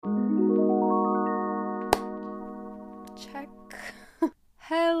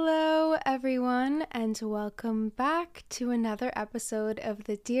Hello, everyone, and welcome back to another episode of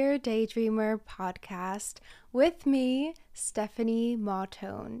the Dear Daydreamer podcast with me, Stephanie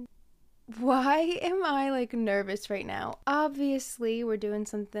Mautone. Why am I nervous right now? Obviously, we're doing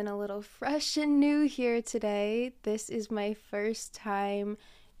something a little fresh and new here today. This is my first time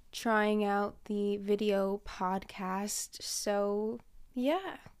trying out the video podcast, so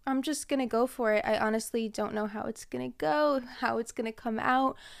yeah, I'm just gonna go for it. I honestly don't know how it's gonna go, how it's gonna come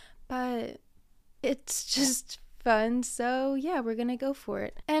out, but it's just fun, so yeah, we're gonna go for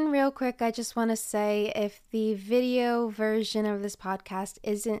it. And real quick, I just want to say if the video version of this podcast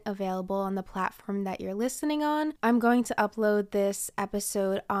isn't available on the platform that you're listening on, I'm going to upload this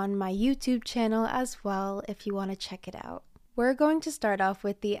episode on my YouTube channel as well if you want to check it out. We're going to start off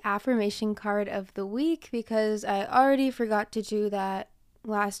with the affirmation card of the week because I already forgot to do that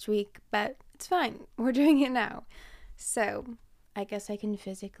last week, but it's fine. We're doing it now. So I guess I can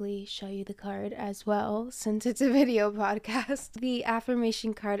physically show you the card as well since it's a video podcast. The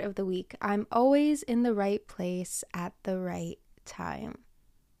affirmation card of the week: I'm always in the right place at the right time.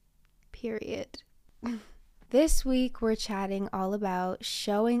 Period. This week we're chatting all about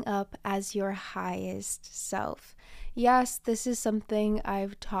showing up as your highest self. Yes, this is something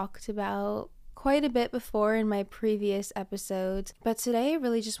I've talked about quite a bit before in my previous episodes, but today I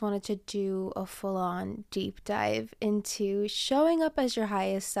really just wanted to do a full-on deep dive into showing up as your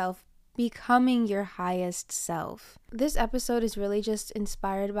highest self, becoming your highest self. This episode is really just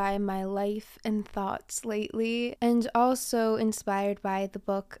inspired by my life and thoughts lately, and also inspired by the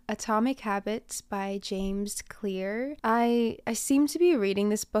book Atomic Habits by James Clear. I seem to be reading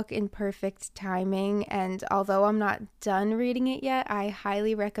this book in perfect timing, and although I'm not done reading it yet, I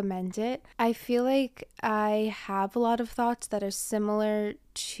highly recommend it. I feel like I have a lot of thoughts that are similar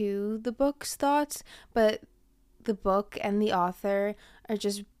to the book's thoughts, but the book and the author are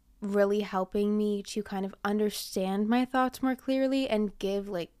just really helping me to kind of understand my thoughts more clearly and give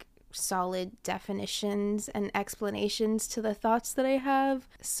solid definitions and explanations to the thoughts that I have.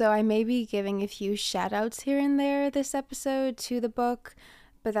 So I may be giving a few shout outs here and there this episode to the book,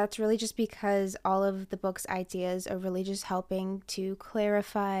 but that's really just because all of the book's ideas are really just helping to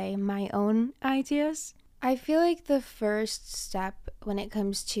clarify my own ideas. I feel like the first step when it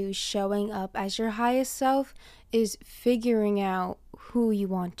comes to showing up as your highest self is figuring out who you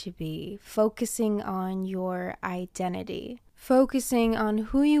want to be, focusing on your identity, focusing on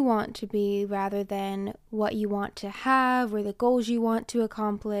who you want to be rather than what you want to have or the goals you want to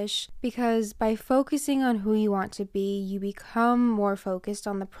accomplish, because by focusing on who you want to be, you become more focused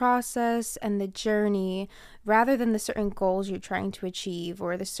on the process and the journey rather than the certain goals you're trying to achieve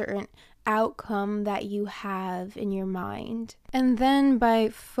or the certain outcome that you have in your mind. And then by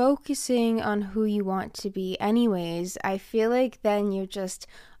focusing on who you want to be anyways, I feel like then you're just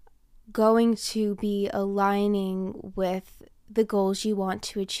going to be aligning with the goals you want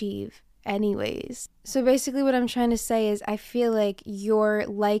to achieve anyways. So basically what I'm trying to say is I feel like you're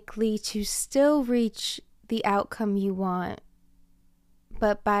likely to still reach the outcome you want,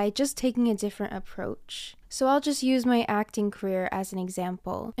 but by just taking a different approach. So I'll just use my acting career as an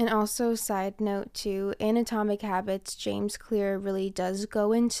example. And also, side note too, in Atomic Habits, James Clear really does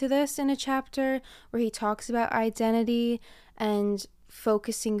go into this in a chapter where he talks about identity and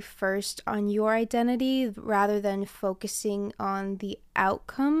focusing first on your identity rather than focusing on the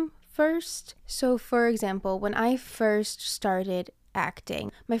outcome first. So for example, when I first started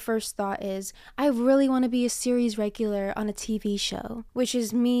acting, my first thought is, I really want to be a series regular on a TV show, which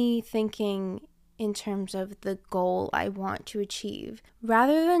is me thinking in terms of the goal I want to achieve.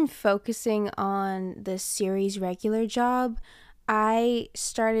 Rather than focusing on the series regular job, I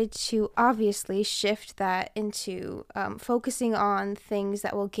started to obviously shift that into focusing on things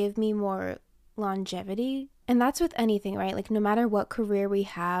that will give me more longevity. And that's with anything, right? No matter what career we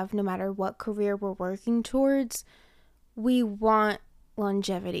have, no matter what career we're working towards, we want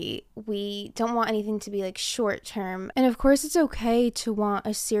longevity. We don't want anything to be short term. And of course it's okay to want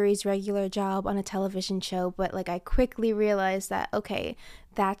a series regular job on a television show, but I quickly realized that okay,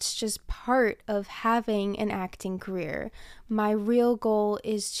 that's just part of having an acting career. My real goal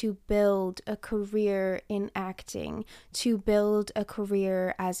is to build a career in acting, to build a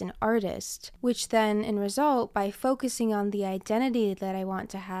career as an artist, which then in result, by focusing on the identity that I want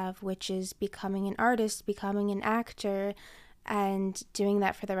to have, which is becoming an artist, becoming an actor, and doing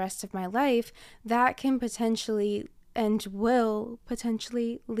that for the rest of my life, that can potentially and will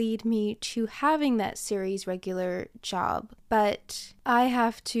potentially lead me to having that series regular job. But I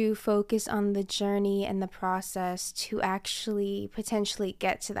have to focus on the journey and the process to actually potentially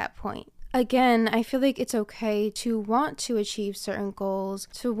get to that point. Again, I feel like it's okay to want to achieve certain goals,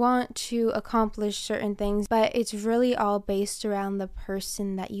 to want to accomplish certain things, but it's really all based around the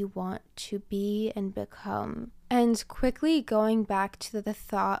person that you want to be and become. And quickly going back to the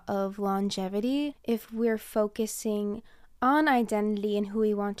thought of longevity, if we're focusing on identity and who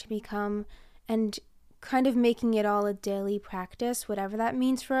we want to become and kind of making it all a daily practice, whatever that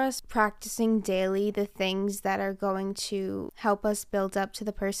means for us, practicing daily the things that are going to help us build up to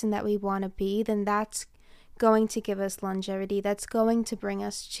the person that we want to be, then that's going to give us longevity. That's going to bring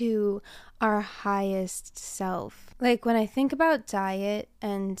us to our highest self. Like when I think about diet,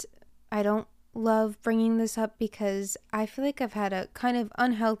 and I don't love bringing this up because I feel like I've had a kind of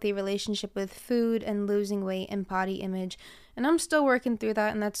unhealthy relationship with food and losing weight and body image, and I'm still working through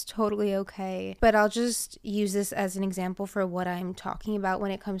that, and that's totally okay. But I'll just use this as an example for what I'm talking about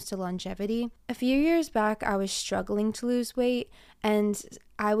when it comes to longevity. A few years back, I was struggling to lose weight, and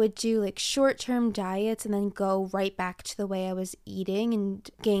I would do like short-term diets and then go right back to the way I was eating and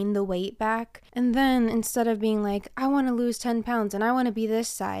gain the weight back. And then instead of being like, I want to lose 10 pounds and I want to be this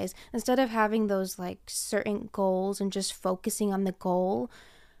size, instead of having those like certain goals and just focusing on the goal,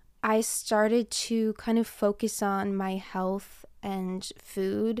 I started to kind of focus on my health and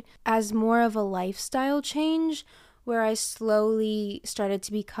food as more of a lifestyle change, where I slowly started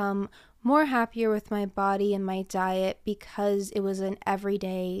to become more happier with my body and my diet because it was an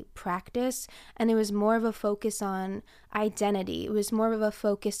everyday practice, and it was more of a focus on identity. It was more of a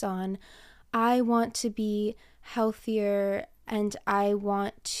focus on, I want to be healthier and I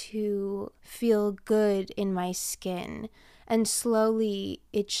want to feel good in my skin. And slowly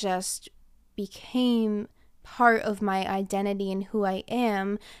it just became part of my identity and who I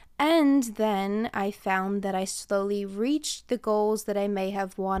am. And then I found that I slowly reached the goals that I may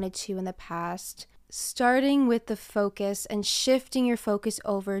have wanted to in the past, starting with the focus and shifting your focus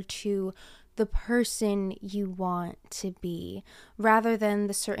over to the person you want to be rather than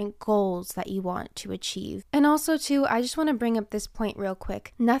the certain goals that you want to achieve. And also too, I just want to bring up this point real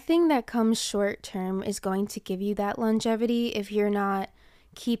quick. Nothing that comes short term is going to give you that longevity if you're not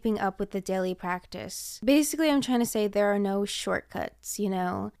keeping up with the daily practice. Basically, I'm trying to say there are no shortcuts, you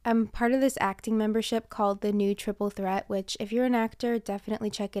know? I'm part of this acting membership called the New Triple Threat, which if you're an actor, definitely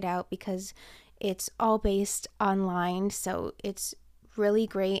check it out because it's all based online, so it's really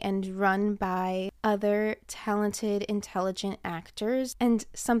great and run by other talented, intelligent actors. And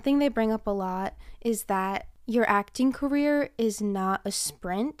something they bring up a lot is that your acting career is not a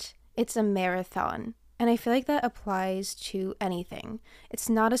sprint, it's a marathon. And I feel like that applies to anything. It's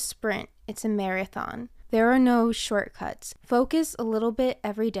not a sprint, it's a marathon. There are no shortcuts. Focus a little bit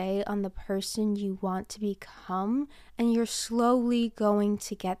every day on the person you want to become, and you're slowly going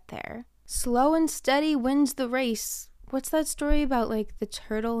to get there. Slow and steady wins the race. What's that story about, like, the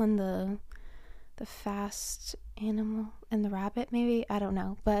turtle and the fast animal and the rabbit, maybe? I don't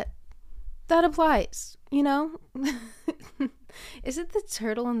know, but that applies, you know? Is it the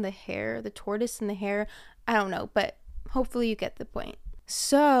turtle and the hare, the tortoise and the hare? I don't know, but hopefully you get the point.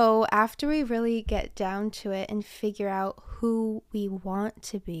 So after we really get down to it and figure out who we want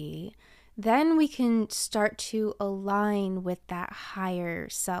to be, then we can start to align with that higher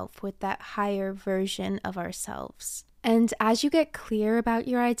self, with that higher version of ourselves. And as you get clear about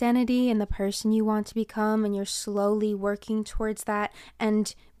your identity and the person you want to become, and you're slowly working towards that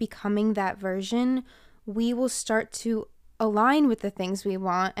and becoming that version, we will start to align with the things we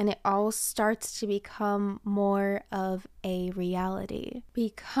want, and it all starts to become more of a reality.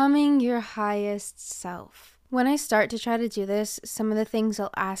 Becoming your highest self. When I start to try to do this, some of the things I'll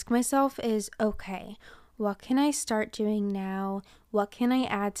ask myself is, okay, what can I start doing now? What can I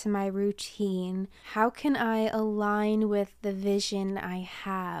add to my routine? How can I align with the vision I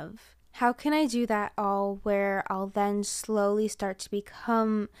have? How can I do that all where I'll then slowly start to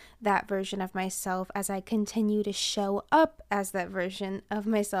become that version of myself as I continue to show up as that version of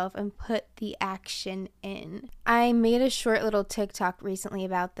myself and put the action in? I made a short little TikTok recently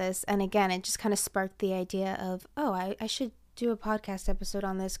about this, and again, it just kind of sparked the idea of, oh, I should do a podcast episode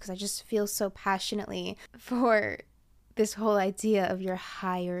on this because I just feel so passionately for this whole idea of your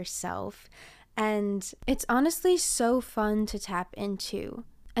higher self. And it's honestly so fun to tap into.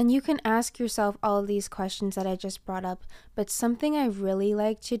 And you can ask yourself all of these questions that I just brought up, but something I really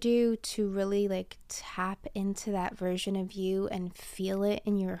like to do to really like tap into that version of you and feel it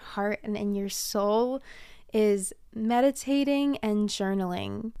in your heart and in your soul is meditating and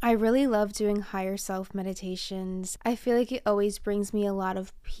journaling. I really love doing higher self meditations. I feel like it always brings me a lot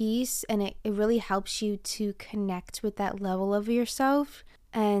of peace, and it really helps you to connect with that level of yourself.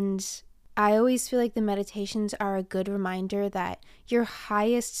 And I always feel like the meditations are a good reminder that your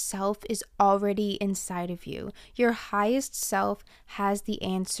highest self is already inside of you. Your highest self has the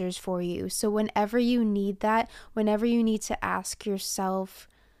answers for you. So whenever you need that, whenever you need to ask yourself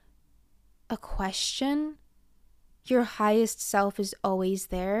a question, your highest self is always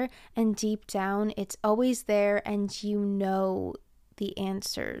there, and deep down it's always there, and you know the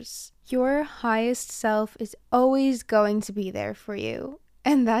answers. Your highest self is always going to be there for you,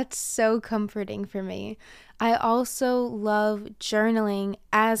 and that's so comforting for me. I also love journaling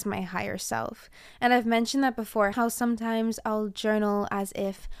as my higher self, and I've mentioned that before, how sometimes I'll journal as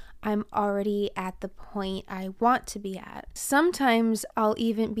if I'm already at the point I want to be at. Sometimes I'll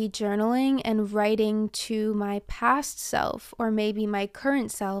even be journaling and writing to my past self or maybe my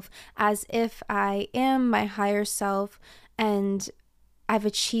current self as if I am my higher self and I've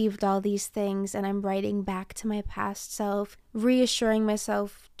achieved all these things, and I'm writing back to my past self, reassuring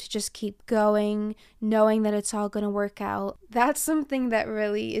myself to just keep going, knowing that it's all going to work out. That's something that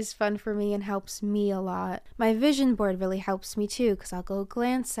really is fun for me and helps me a lot. My vision board really helps me too, because I'll go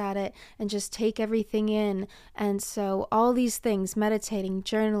glance at it and just take everything in. And so all these things, meditating,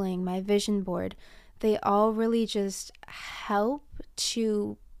 journaling, my vision board, they all really just help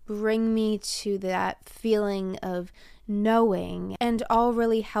to bring me to that feeling of knowing, and all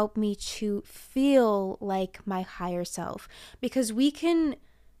really help me to feel like my higher self, because we can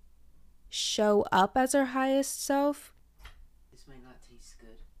show up as our highest self. This might not taste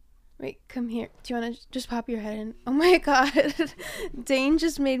good. Wait, come here. Do you want to just pop your head in? Oh my god. Dane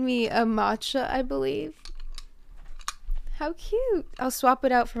just made me a matcha, I believe. How cute. I'll swap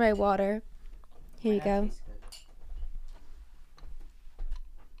it out for my water. Here you go.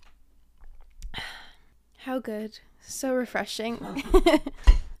 How good. So refreshing.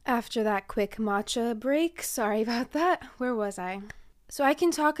 After that quick matcha break, sorry about that. Where was I? So I can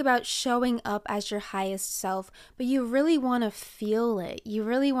talk about showing up as your highest self, but you really want to feel it. You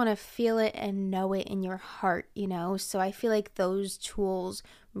really want to feel it and know it in your heart, you know? So I feel like those tools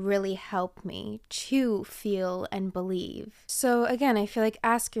really help me to feel and believe. So again, I feel like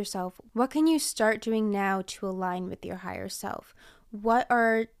ask yourself, what can you start doing now to align with your higher self? What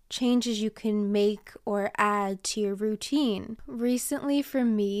are changes you can make or add to your routine? Recently for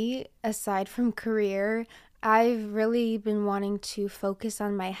me, aside from career, I've really been wanting to focus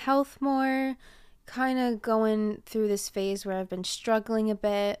on my health more, kind of going through this phase where I've been struggling a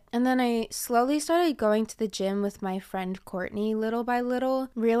bit. And then I slowly started going to the gym with my friend Courtney little by little,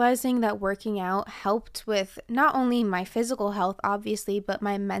 realizing that working out helped with not only my physical health, obviously, but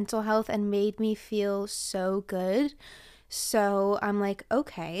my mental health, and made me feel so good. So I'm like,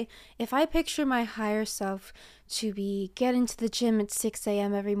 okay, if I picture my higher self to be getting to the gym at 6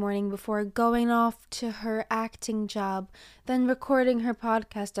 a.m. every morning before going off to her acting job, then recording her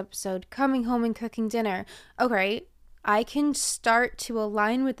podcast episode, coming home and cooking dinner, okay, I can start to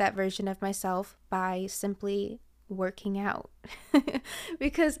align with that version of myself by simply working out.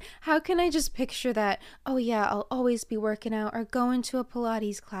 Because how can I just picture that, oh yeah, I'll always be working out, or going to a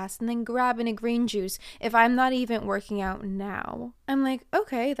Pilates class and then grabbing a green juice if I'm not even working out now? I'm like,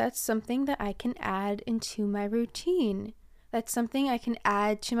 okay, that's something that I can add into my routine. That's something I can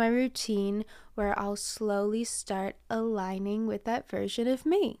add to my routine where I'll slowly start aligning with that version of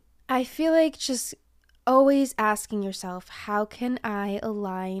me. I feel like just always asking yourself, how can I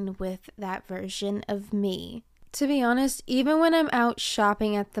align with that version of me? To be honest, even when I'm out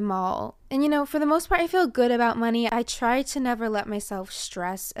shopping at the mall, and you know, for the most part, I feel good about money. I try to never let myself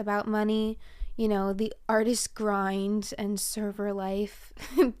stress about money. You know, the artist grind and server life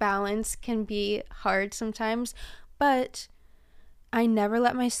balance can be hard sometimes, but I never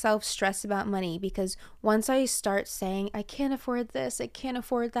let myself stress about money, because once I start saying, I can't afford this, I can't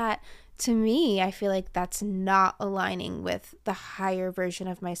afford that, to me, I feel like that's not aligning with the higher version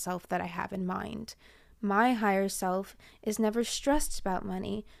of myself that I have in mind. My higher self is never stressed about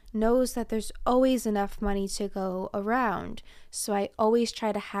money, knows that there's always enough money to go around. So I always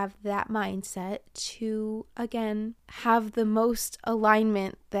try to have that mindset to, again, have the most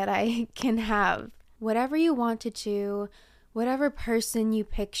alignment that I can have. Whatever you want to do, whatever person you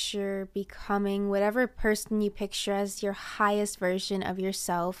picture becoming, whatever person you picture as your highest version of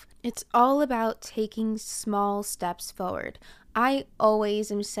yourself, it's all about taking small steps forward. I always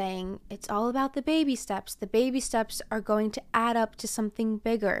am saying it's all about the baby steps. The baby steps are going to add up to something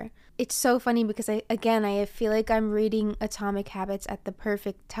bigger. It's so funny because I feel like I'm reading Atomic Habits at the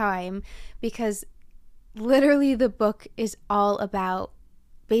perfect time, because literally the book is all about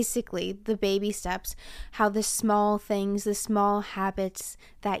basically the baby steps, how the small things, the small habits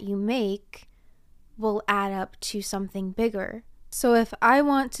that you make will add up to something bigger. So if I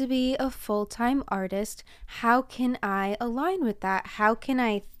want to be a full-time artist, how can I align with that? How can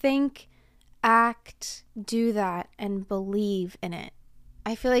I think, act, do that, and believe in it?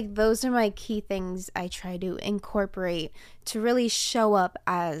 I feel like those are my key things I try to incorporate to really show up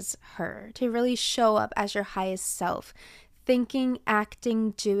as her, to really show up as your highest self, thinking,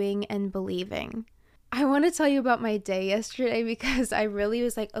 acting, doing, and believing. I want to tell you about my day yesterday because I really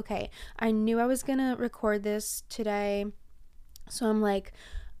was like, okay, I knew I was going to record this today. So I'm like,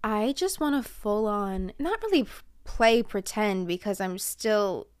 I just want to full on, not really play pretend because I'm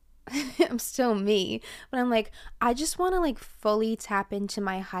still I'm still me, but I'm like, I just want to like fully tap into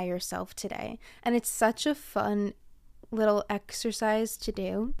my higher self today. And it's such a fun little exercise to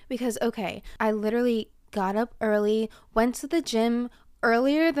do because, okay, I literally got up early, went to the gym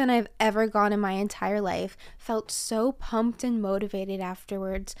earlier than I've ever gone in my entire life, felt so pumped and motivated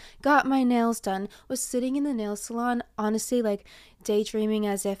afterwards, got my nails done, was sitting in the nail salon, honestly, like daydreaming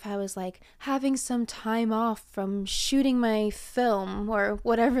as if I was like having some time off from shooting my film or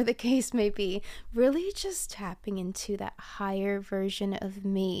whatever the case may be, really just tapping into that higher version of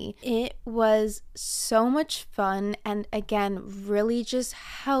me. It was so much fun and again really just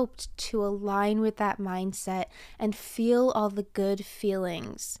helped to align with that mindset and feel all the good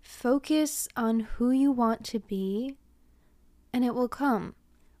feelings. Focus on who you want to be and it will come.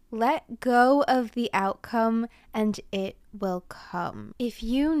 Let go of the outcome and it will come. If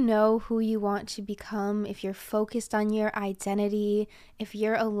you know who you want to become, if you're focused on your identity, if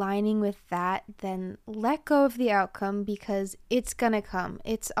you're aligning with that, then let go of the outcome because it's gonna come.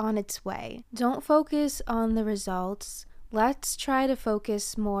 It's on its way. Don't focus on the results. Let's try to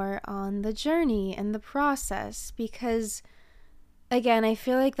focus more on the journey and the process because, again, I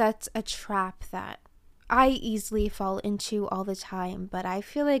feel like that's a trap that I easily fall into all the time, but I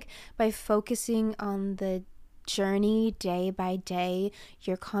feel like by focusing on the journey day by day,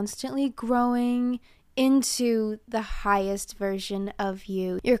 you're constantly growing into the highest version of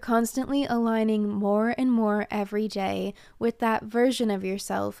you. You're constantly aligning more and more every day with that version of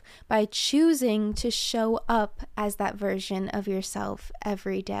yourself by choosing to show up as that version of yourself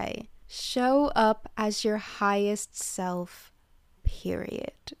every day. Show up as your highest self,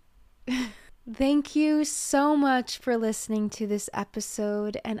 period. Thank you so much for listening to this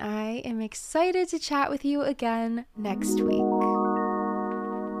episode, and I am excited to chat with you again next week.